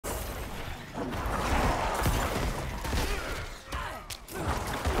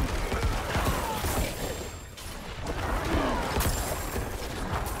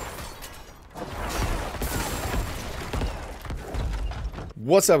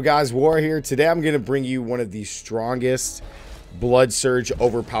What's up, guys? War here. Today I'm going to bring you one of the strongest Blood Surge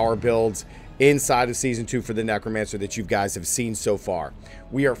overpower builds inside of Season 2 for the Necromancer that you guys have seen so far.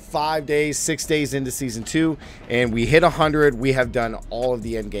 We are 6 days into Season 2, and we hit 100. We have done all of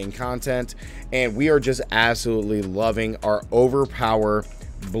the endgame content, and we are just absolutely loving our overpower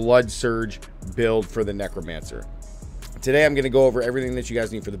Blood Surge build for the Necromancer. Today I'm going to go over everything that you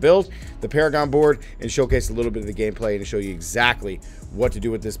guys need for the build, the Paragon board, and showcase a little bit of the gameplay and show you exactly what to do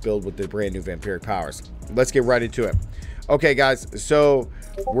with this build with the brand new vampiric powers. Let's get right into it. Okay, guys, so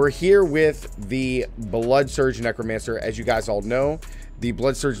we're here with the Blood Surge Necromancer. As you guys all know, the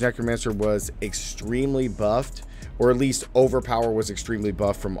Blood Surge Necromancer was extremely buffed, or at least overpower was extremely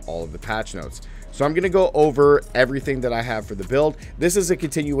buffed from all of the patch notes. So I'm going to go over everything that I have for the build. This is a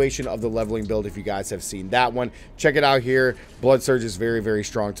continuation of the leveling build. If you guys have seen that one, check it out here. Blood Surge is very, very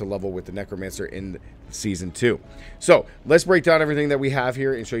strong to level with the Necromancer in Season 2. So let's break down everything that we have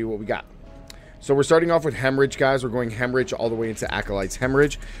here and show you what we got. So we're starting off with Hemorrhage, guys. We're going Hemorrhage all the way into Acolyte's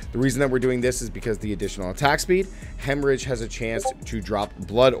Hemorrhage. The reason that we're doing this is because the additional attack speed. Hemorrhage has a chance to drop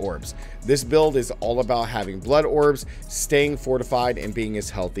Blood Orbs. This build is all about having Blood Orbs, staying fortified, and being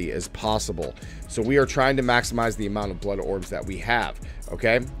as healthy as possible. So we are trying to maximize the amount of Blood Orbs that we have,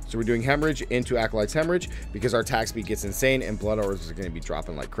 okay? So we're doing Hemorrhage into Acolyte's Hemorrhage because our attack speed gets insane and Blood Orbs are going to be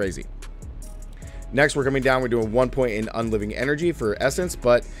dropping like crazy. Next, we're coming down. We're doing 1 point in Unliving Energy for Essence,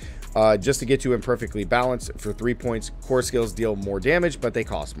 but just to get you in perfectly balanced for 3 points. Core skills deal more damage, but they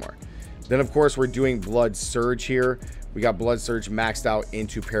cost more. Then, of course, we're doing Blood Surge here. We got Blood Surge maxed out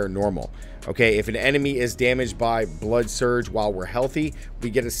into Paranormal. Okay, if an enemy is damaged by Blood Surge while we're healthy, we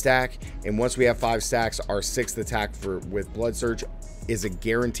get a stack. And once we have 5 stacks, our 6th attack with Blood Surge is a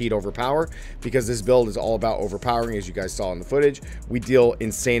guaranteed overpower, because this build is all about overpowering. As you guys saw in the footage, we deal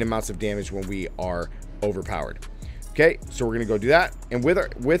insane amounts of damage when we are overpowered. Okay, so we're gonna go do that, and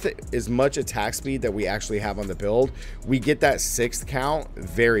with as much attack speed that we actually have on the build, we get that 6th count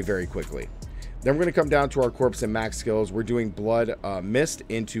very, very quickly. Then we're gonna come down to our corpse and max skills. We're doing Blood Mist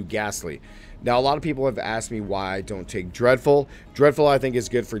into Ghastly. Now, a lot of people have asked me why I don't take Dreadful. Dreadful, I think, is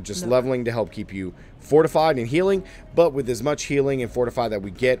good for just leveling to help keep you fortified and healing, but with as much healing and fortified that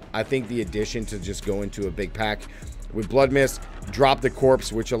we get, I think the addition to just go into a big pack with Blood Mist, drop the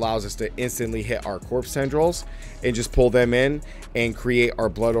corpse, which allows us to instantly hit our corpse tendrils and just pull them in and create our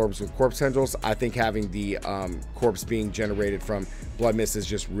blood orbs with corpse tendrils. I think having the corpse being generated from Blood Mist is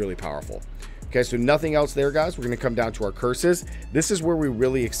just really powerful. Okay, so nothing else there, guys. We're going to come down to our curses. This is where we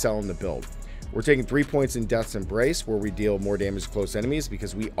really excel in the build. We're taking 3 points in Death's Embrace, where we deal more damage to close enemies,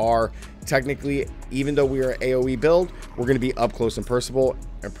 because we are technically, even though we are AoE build, we're going to be up close and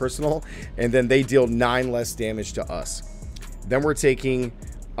personal, and then they deal 9 less damage to us. Then we're taking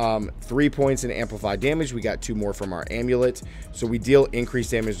 3 points in Amplified Damage. We got 2 more from our amulet, so we deal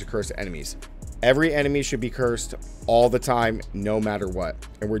increased damage to cursed enemies. Every enemy should be cursed all the time, no matter what,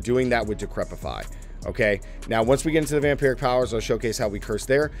 and we're doing that with Decrepify. Okay, now once we get into the vampiric powers, I'll showcase how we curse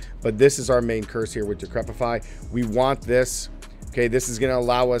there, but this is our main curse here with Decrepify. We want this. Okay, this is going to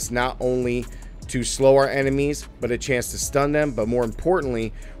allow us not only to slow our enemies, but a chance to stun them, but more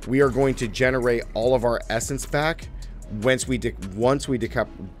importantly, we are going to generate all of our essence back once we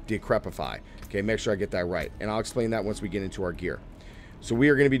Decrepify. Okay, make sure I get that right, and I'll explain that once we get into our gear. So we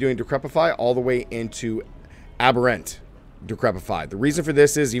are going to be doing Decrepify all the way into Aberrant Decrepify. The reason for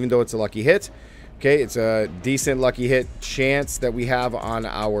this is, even though it's a lucky hit, okay, it's a decent lucky hit chance that we have on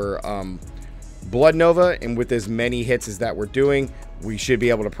our Blood Nova, and with as many hits as that we're doing, we should be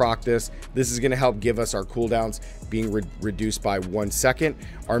able to proc this. This is going to help give us our cooldowns being reduced by 1 second.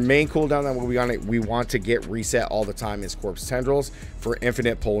 Our main cooldown that we want to get reset all the time is Corpse Tendrils for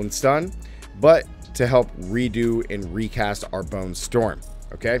infinite pull and stun, but to help redo and recast our Bone Storm.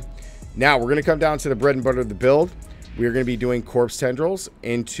 Okay, now we're going to come down to the bread and butter of the build. We are going to be doing Corpse Tendrils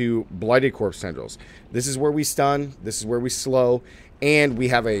into Blighted Corpse Tendrils. This is where we stun, this is where we slow, and we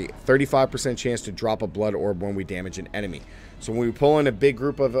have a 35% chance to drop a Blood Orb when we damage an enemy. So when we pull in a big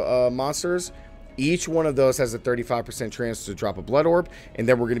group of monsters, each one of those has a 35% chance to drop a Blood Orb, and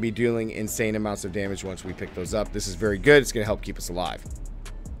then we're going to be dealing insane amounts of damage once we pick those up. This is very good. It's going to help keep us alive.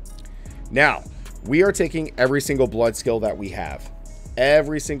 Now, we are taking every single blood skill that we have.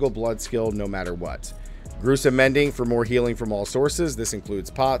 Every single blood skill, no matter what. Gruesome Mending for more healing from all sources. This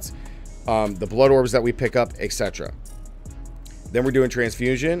includes pots, the blood orbs that we pick up, etc. Then we're doing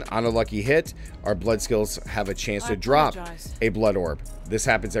Transfusion. On a lucky hit, our blood skills have a chance to drop a blood orb. This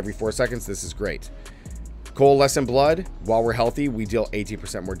happens every 4 seconds. This is great. Coalescent Blood. While we're healthy, we deal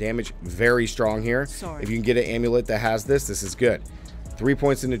 18% more damage. Very strong here. If you can get an amulet that has this, this is good. 3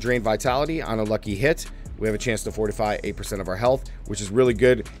 points into Drain Vitality. On a lucky hit, We have a chance to fortify 8% of our health, which is really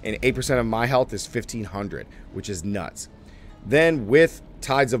good. And 8% of my health is 1500, which is nuts. Then with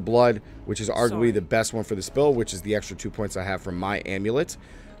Tides of Blood, which is arguably the best one for this build, which is the extra 2 points I have from my amulet.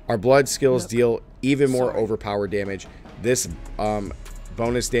 Our blood skills deal even more overpower damage. This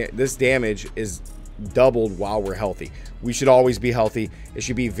this damage is doubled while we're healthy. We should always be healthy. It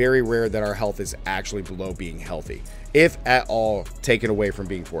should be very rare that our health is actually below being healthy, if at all taken away from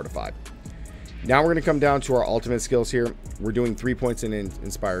being fortified. Now we're going to come down to our ultimate skills here. We're doing 3 points in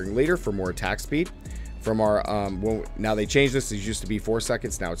Inspiring Leader for more attack speed. From our now they changed this. It used to be 4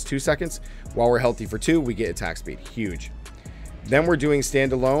 seconds, now it's 2 seconds. While we're healthy for 2, we get attack speed. Huge. Then we're doing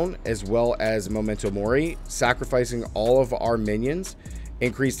Standalone as well as Memento Mori, sacrificing all of our minions,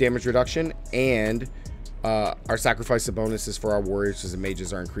 increased damage reduction, and our sacrifice of bonuses for our warriors and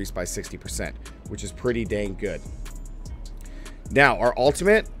mages are increased by 60%, which is pretty dang good. Now our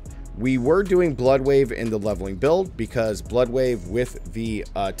ultimate, we were doing Blood Wave in the leveling build because Blood Wave with the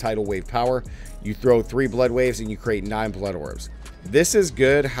Tidal Wave power, you throw 3 Blood Waves and you create 9 Blood Orbs. This is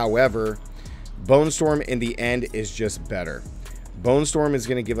good, however, Bone Storm in the end is just better. Bone Storm is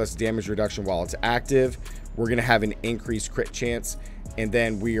going to give us damage reduction while it's active. We're going to have an increased crit chance, and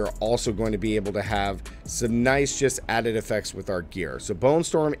then we are also going to be able to have some nice just added effects with our gear. So Bone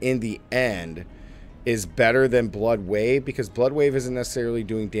Storm in the end is better than Blood Wave because Blood Wave isn't necessarily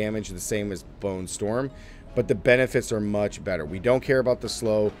doing damage the same as Bone Storm, but the benefits are much better. We don't care about the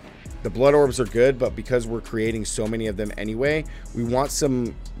slow. The Blood Orbs are good, but because we're creating so many of them anyway, we want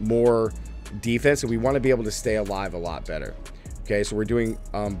some more defense, and we want to be able to stay alive a lot better. Okay, so we're doing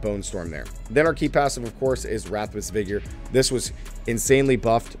Bone Storm there. Then our key passive, of course, is Wrathless Vigor. This was insanely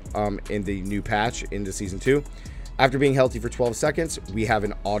buffed in the new patch into Season 2. After being healthy for 12 seconds, we have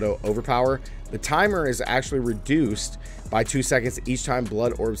an auto overpower. The timer is actually reduced by 2 seconds each time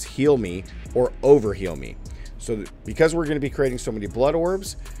Blood Orbs heal me or overheal me. So because we're going to be creating so many Blood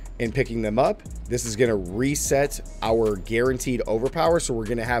Orbs and picking them up, this is going to reset our guaranteed overpower. So we're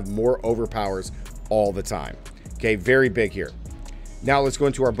going to have more overpowers all the time. Okay, very big here. Now let's go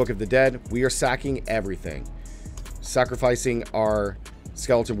into our Book of the Dead. We are sacking everything. Sacrificing our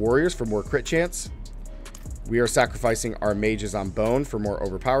Skeleton Warriors for more crit chance. We are sacrificing our Mages on Bone for more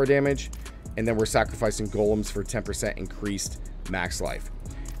overpower damage. And then we're sacrificing Golems for 10% increased max life.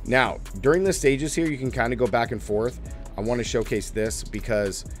 Now, during the stages here, you can kind of go back and forth. I want to showcase this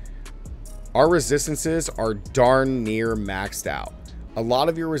because our resistances are darn near maxed out. A lot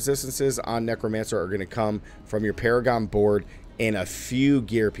of your resistances on Necromancer are going to come from your Paragon board and a few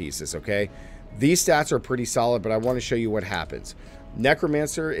gear pieces, okay? These stats are pretty solid, but I want to show you what happens.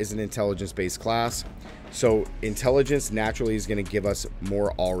 Necromancer is an intelligence-based class, so intelligence naturally is going to give us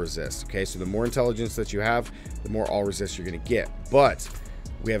more all resist, okay? So the more intelligence that you have, the more all resist you're going to get. But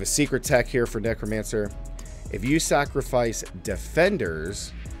we have a secret tech here for Necromancer. If you sacrifice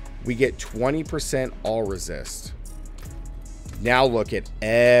defenders, we get 20% all resist. Now look at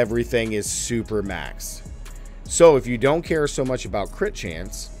everything is super maxed. So if you don't care so much about crit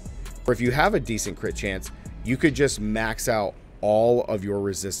chance, or if you have a decent crit chance, you could just max out all of your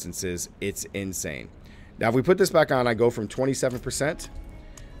resistances. It's insane. Now, if we put this back on, I go from 27%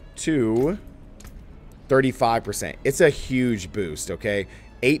 to 35%. It's a huge boost, okay?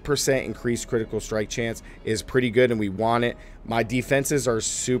 8% increased critical strike chance is pretty good, and we want it. My defenses are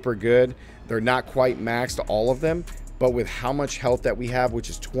super good. They're not quite maxed, all of them, but with how much health that we have, which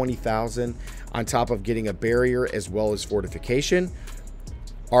is 20,000, on top of getting a barrier as well as fortification,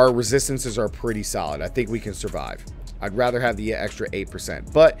 our resistances are pretty solid. I think we can survive. I'd rather have the extra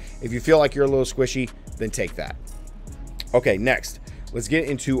 8%, but if you feel like you're a little squishy, then take that. Okay, next, let's get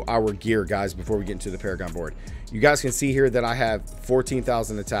into our gear, guys, before we get into the Paragon board. You guys can see here that I have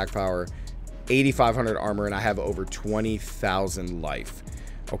 14,000 attack power, 8,500 armor, and I have over 20,000 life.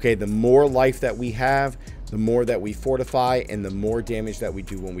 Okay, the more life that we have, the more that we fortify, and the more damage that we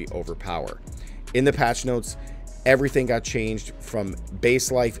do when we overpower. In the patch notes, everything got changed from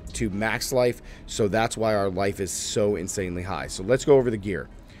base life to max life, so that's why our life is so insanely high. So let's go over the gear.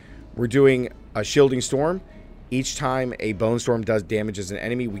 We're doing a Shielding Storm. Each time a Bone Storm does damage as an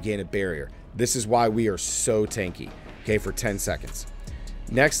enemy, we gain a barrier. This is why we are so tanky, okay, for 10 seconds.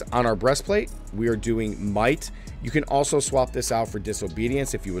 Next, on our breastplate, we are doing Might. You can also swap this out for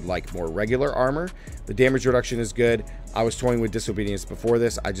Disobedience if you would like more regular armor. The damage reduction is good. I was toying with Disobedience before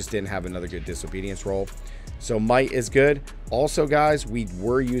this. I just didn't have another good Disobedience roll. So Might is good. Also, guys, we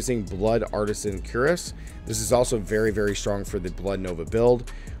were using Blood Artisan Cuirass. This is also very, very strong for the Blood Nova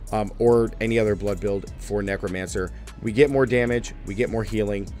build, or any other blood build for Necromancer. We get more damage, we get more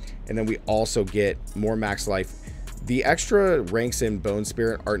healing, and then we also get more max life. The extra ranks in Bone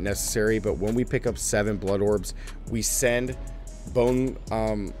Spirit aren't necessary, but when we pick up 7 blood orbs, we send bone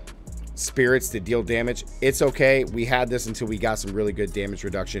spirits to deal damage. It's okay. We had this until we got some really good damage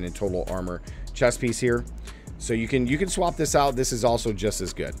reduction in total armor chest piece here. So you can swap this out. This is also just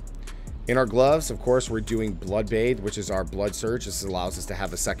as good. In our gloves, of course, we're doing Blood Bathe, which is our blood surge. This allows us to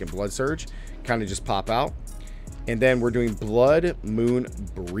have a second blood surge, kind of just pop out. And then we're doing Blood Moon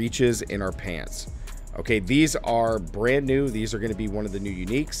breeches in our pants. Okay, these are brand new. These are going to be one of the new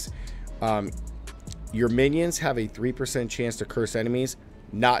uniques. Your minions have a 3% chance to curse enemies.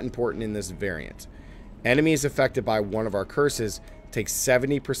 Not important in this variant. Enemies affected by one of our curses take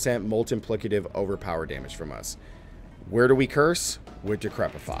 70% multiplicative overpower damage from us. Where do we curse? With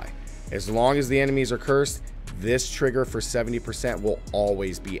Decrepify. As long as the enemies are cursed, this trigger for 70% will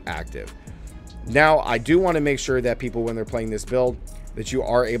always be active. Now, I do want to make sure that people, when they're playing this build, that you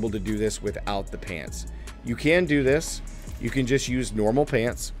are able to do this without the pants. You can do this. You can just use normal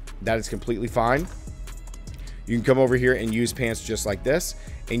pants. That is completely fine. You can come over here and use pants just like this,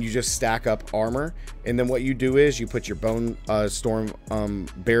 and you just stack up armor. And then what you do is you put your bone storm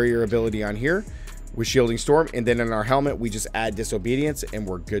barrier ability on here with shielding storm, and then in our helmet we just add disobedience and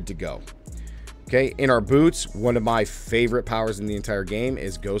we're good to go. Okay, in our boots, one of my favorite powers in the entire game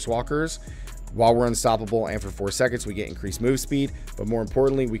is Ghost Walkers. While we're unstoppable and for 4 seconds, we get increased move speed, but more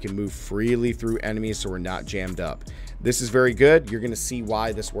importantly, we can move freely through enemies so we're not jammed up. This is very good. You're going to see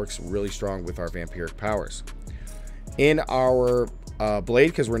why this works really strong with our vampiric powers. In our blade,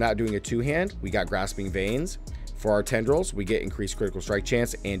 because we're not doing a two-hand, we got Grasping Veins. For our tendrils, we get increased critical strike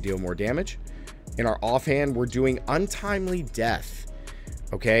chance and deal more damage. In our offhand, we're doing Untimely Death.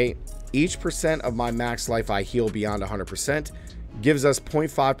 Okay, each percent of my max life I heal beyond 100% gives us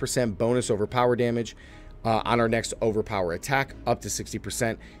 0.5% bonus overpower damage on our next overpower attack, up to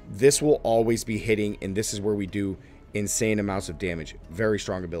 60%. This will always be hitting, and this is where we do insane amounts of damage. Very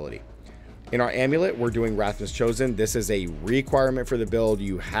strong ability. In our amulet, we're doing Wrathness Chosen. This is a requirement for the build.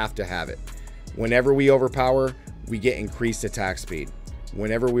 You have to have it. Whenever we overpower, we get increased attack speed.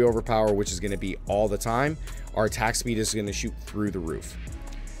 Whenever we overpower, which is going to be all the time, our attack speed is going to shoot through the roof.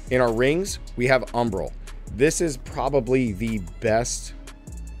 In our rings, we have Umbral. This is probably the best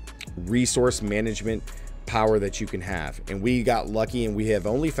resource management power that you can have. And we got lucky and we have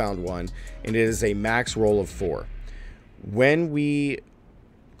only found one, and it is a max roll of 4. When we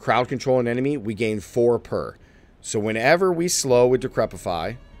crowd control an enemy, we gain 4 per. So whenever we slow with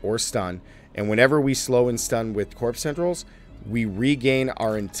Decrepify or stun, and whenever we slow and stun with Corpse Tendrils, we regain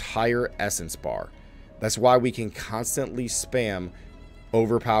our entire essence bar. That's why we can constantly spam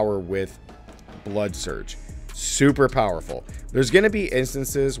overpower with Blood Surge. Super powerful. There's going to be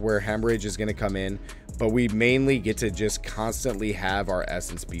instances where hemorrhage is going to come in, but we mainly get to just constantly have our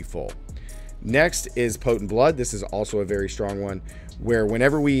essence be full. Next is Potent Blood. This is also a very strong one, where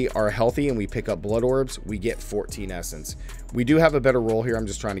whenever we are healthy and we pick up blood orbs, we get 14 essence. We do have a better roll here. I'm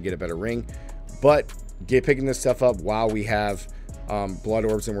just trying to get a better ring, but picking this stuff up while we have blood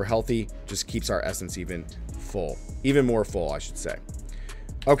orbs and we're healthy just keeps our essence even more full, I should say.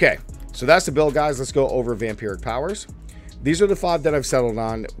 Okay, so that's the build, guys. Let's go over vampiric powers. These are the 5 that I've settled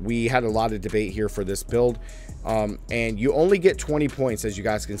on. We had a lot of debate here for this build, and you only get 20 points, as you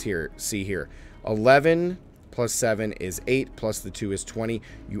guys can see here. 11 plus 7 is 8, plus the 2 is 20.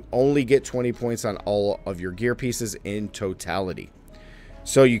 You only get 20 points on all of your gear pieces in totality.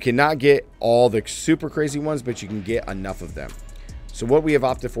 So you cannot get all the super crazy ones, but you can get enough of them. So what we have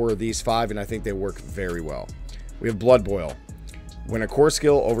opted for are these 5, and I think they work very well. We have Blood Boil. When a core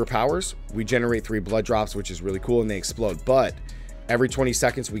skill overpowers, we generate 3 blood drops, which is really cool, and they explode. But every 20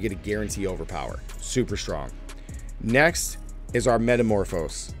 seconds, we get a guarantee overpower. Super strong. Next is our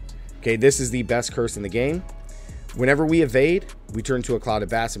Metamorphose. Okay, this is the best curse in the game. Whenever we evade, we turn to a cloud of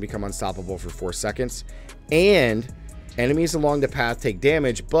bats and become unstoppable for 4 seconds. And enemies along the path take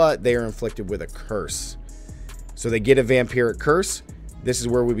damage, but they are inflicted with a curse. So they get a vampiric curse. This is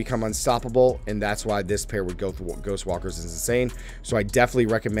where we become unstoppable, and that's why this pair with Ghost Walkers is insane. So I definitely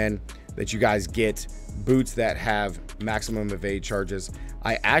recommend that you guys get boots that have maximum evade charges.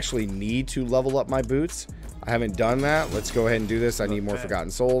 I actually need to level up my boots. I haven't done that. Let's go ahead and do this. I need more Forgotten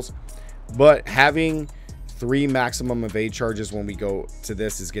Souls. But having 3 maximum evade charges when we go to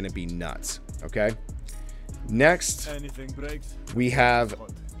this is going to be nuts. Okay. Next, we have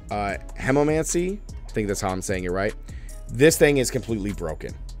Hemomancy. I think that's how I'm saying it right. This thing is completely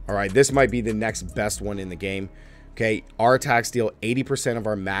broken. All right, this might be the next best one in the game. Okay, our attacks deal 80% of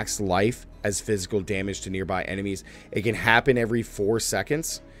our max life as physical damage to nearby enemies. It can happen every 4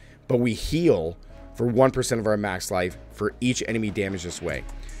 seconds, but we heal for 1% of our max life for each enemy damage this way.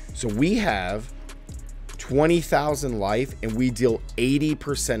 So we have 20,000 life, and we deal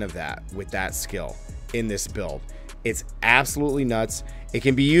 80% of that with that skill in this build. It's absolutely nuts. It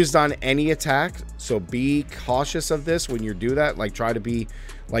can be used on any attack, so be cautious of this when you do that. Like, try to be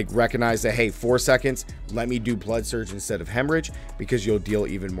like, recognize that, hey, 4 seconds, let me do blood surge instead of hemorrhage, because you'll deal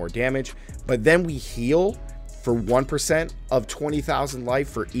even more damage. But then we heal for 1% of 20,000 life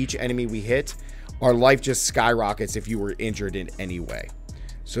for each enemy we hit. Our life just skyrockets if you were injured in any way.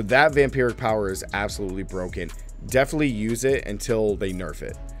 So that vampiric power is absolutely broken. Definitely use it until they nerf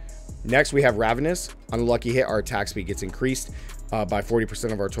it. Next, we have Ravenous. On a lucky hit, our attack speed gets increased by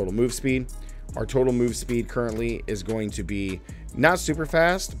 40% of our total move speed. Our total move speed currently is going to be not super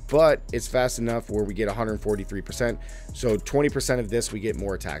fast, but it's fast enough where we get 143%. So 20% of this, we get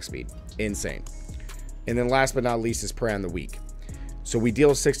more attack speed. Insane. And then last but not least is Prey on the Weak. So we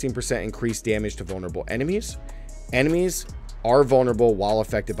deal 16% increased damage to vulnerable enemies. Enemies are vulnerable while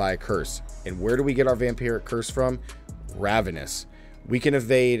affected by a curse. And where do we get our vampiric curse from? Ravenous. We can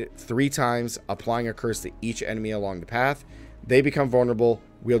evade 3 times, applying a curse to each enemy along the path. They become vulnerable.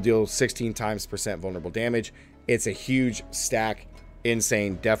 We'll deal 16 times percent vulnerable damage. It's a huge stack.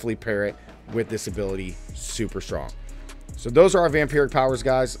 Insane. Definitely pair it with this ability. Super strong. So those are our vampiric powers,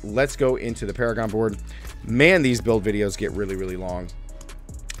 guys. Let's go into the Paragon board. Man, these build videos get really, really long.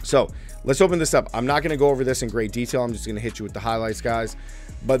 So let's open this up. I'm not going to go over this in great detail. I'm just going to hit you with the highlights, guys.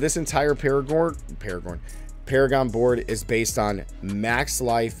 But this entire Paragon board is based on max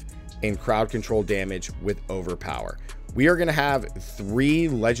life and crowd control damage with overpower. We are going to have 3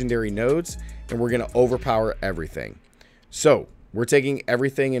 legendary nodes, and we're going to overpower everything. So we're taking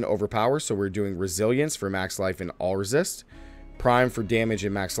everything in overpower. So we're doing resilience for max life and all resist, prime for damage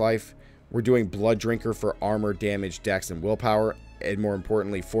and max life. We're doing blood drinker for armor, damage, dex, and willpower, and more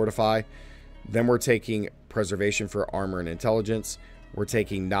importantly, fortify. Then we're taking preservation for armor and intelligence. We're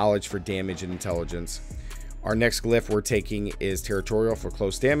taking knowledge for damage and intelligence. Our next glyph we're taking is territorial for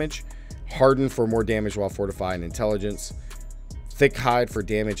close damage, harden for more damage while fortifying intelligence, thick hide for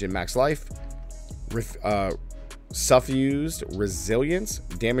damage and max life, suffused resilience,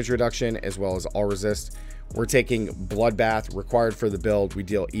 damage reduction, as well as all resist. We're taking bloodbath, required for the build. We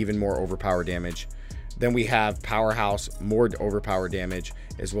deal even more overpower damage. Then we have powerhouse, more overpower damage,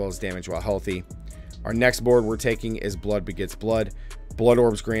 as well as damage while healthy. Our next board we're taking is blood begets blood. Blood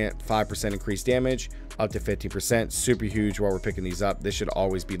orbs grant 5% increased damage, up to 50%. Super huge while we're picking these up. This should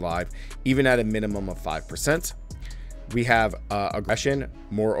always be live, even at a minimum of 5%. We have aggression,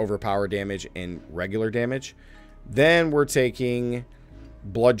 more overpower damage and regular damage. Then we're taking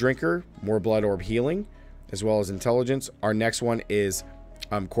blood drinker, more blood orb healing, as well as intelligence. Our next one is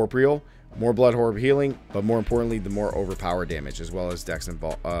corporeal, more blood orb healing, but more importantly, the more overpower damage, as well as dex and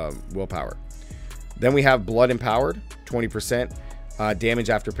willpower. Then we have blood empowered, 20% damage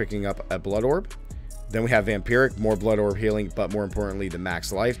after picking up a blood orb. Then we have vampiric, more blood orb healing, but more importantly, the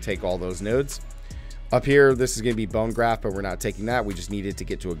max life. Take all those nodes. Up here, this is going to be bone graft, but we're not taking that. We just needed to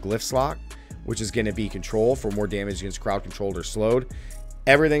get to a glyph slot, which is going to be control for more damage against crowd controlled or slowed.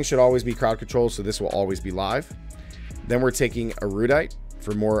 Everything should always be crowd controlled, so this will always be live. Then we're taking erudite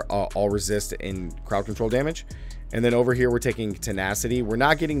for more all resist and crowd control damage. And then over here, we're taking tenacity. We're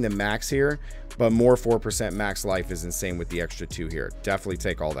not getting the max here, but more 4% max life is insane with the extra 2 here. Definitely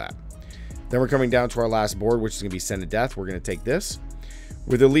take all that. Then we're coming down to our last board, which is going to be Send to Death. We're going to take this.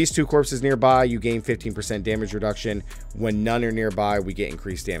 With at least 2 corpses nearby, you gain 15% damage reduction. When none are nearby, we get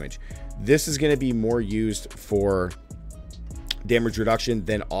increased damage. This is going to be more used for damage reduction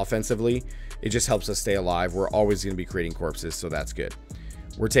than offensively. It just helps us stay alive. We're always going to be creating corpses, so that's good.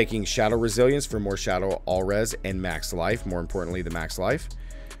 We're taking Shadow Resilience for more Shadow all res and max life. More importantly, the max life.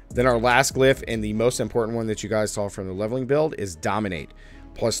 Then our last glyph, and the most important one that you guys saw from the leveling build, is Dominate.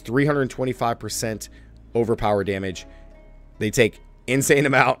 Plus 325% overpower damage. They take insane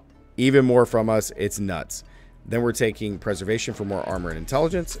amount, even more from us. It's nuts. Then we're taking Preservation for more armor and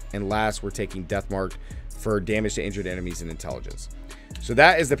intelligence. And last, we're taking Death Mark for damage to injured enemies and intelligence. So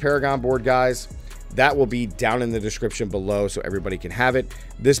that is the Paragon board, guys. That will be down in the description below so everybody can have it.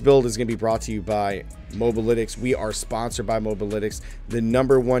 This build is going to be brought to you by Mobalytics. We are sponsored by Mobalytics, the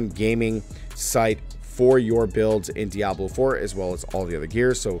 #1 gaming site for your builds in Diablo 4, as well as all the other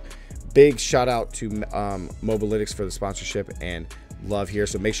gears. So big shout out to Mobalytics for the sponsorship and love here.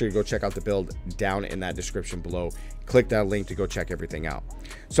 So make sure you go check out the build down in that description below. Click that link to go check everything out.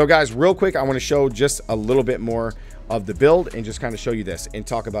 So guys, real quick, I want to show just a little bit more of the build and just kind of show you this and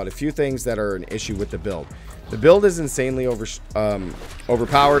talk about a few things that are an issue with the build. The build is insanely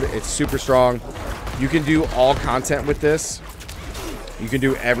overpowered. It's super strong. You can do all content with this. You can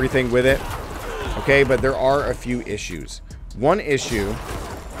do everything with it. Okay, but there are a few issues. One issue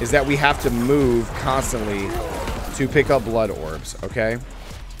is that we have to move constantly to pick up blood orbs, okay?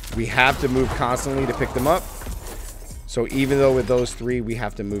 We have to move constantly to pick them up. So even though with those 3, we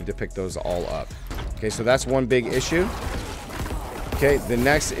have to move to pick those all up. Okay, so that's one big issue. Okay, the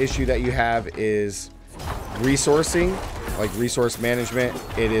next issue that you have is resourcing, like resource management.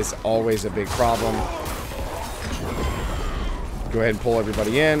 It is always a big problem. Go ahead and pull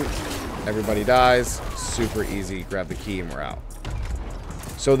everybody in. Everybody dies. Super easy. Grab the key and we're out.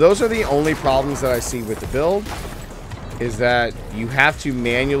 So those are the only problems that I see with the build, is that you have to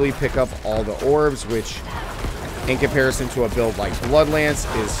manually pick up all the orbs, which in comparison to a build like Bloodlance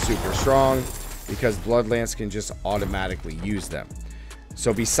is super strong, because Bloodlance can just automatically use them.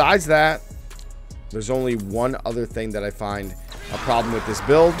 So besides that, there's only one other thing that I find a problem with this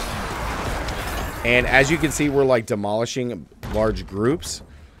build. And as you can see, we're like demolishing large groups.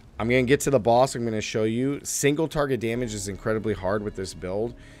 I'm going to get to the boss. I'm going to show you. Single target damage is incredibly hard with this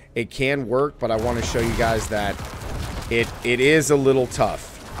build. It can work, but I want to show you guys that it is a little tough.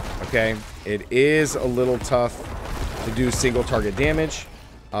 Okay? It is a little tough to do single target damage.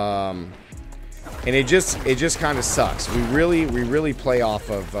 And it just kind of sucks. We really play off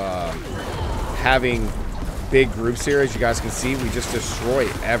of having big groups here. As you guys can see, we just destroy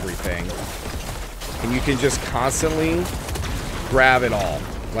everything. And you can just constantly grab it all.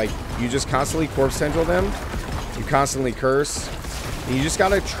 Like, you just constantly corpse tendril them. You constantly curse. And you just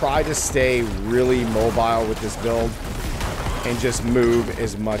gotta try to stay really mobile with this build and just move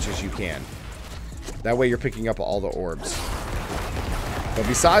as much as you can. That way you're picking up all the orbs. But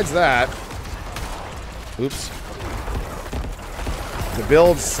besides that, oops, the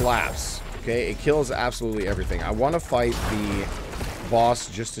build slaps. Okay, it kills absolutely everything. I want to fight the boss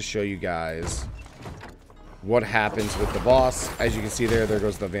just to show you guys what happens with the boss. As you can see there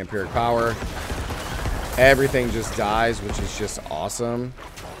goes the vampiric power. Everything just dies, which is just awesome.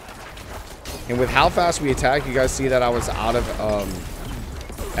 And with how fast we attack, you guys see that I was out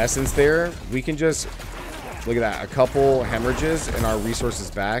of essence there. We can just, look at that, a couple hemorrhages and our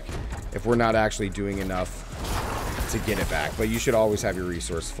resources back if we're not actually doing enough to get it back. But you should always have your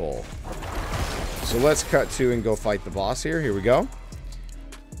resource full. So let's cut to and go fight the boss here. Here we go.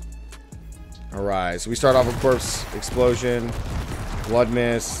 Alright, so we start off with corpse explosion, blood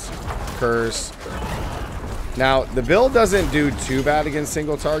mist, curse. Now, the build doesn't do too bad against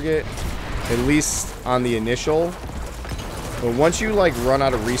single target, at least on the initial. But once you like run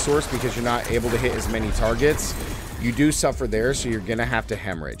out of resource because you're not able to hit as many targets, you do suffer there, so you're gonna have to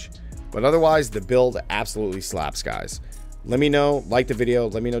hemorrhage. But otherwise, the build absolutely slaps, guys. Let me know, like the video,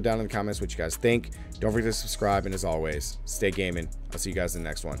 let me know down in the comments what you guys think. Don't forget to subscribe, and as always, stay gaming. I'll see you guys in the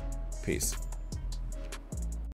next one. Peace.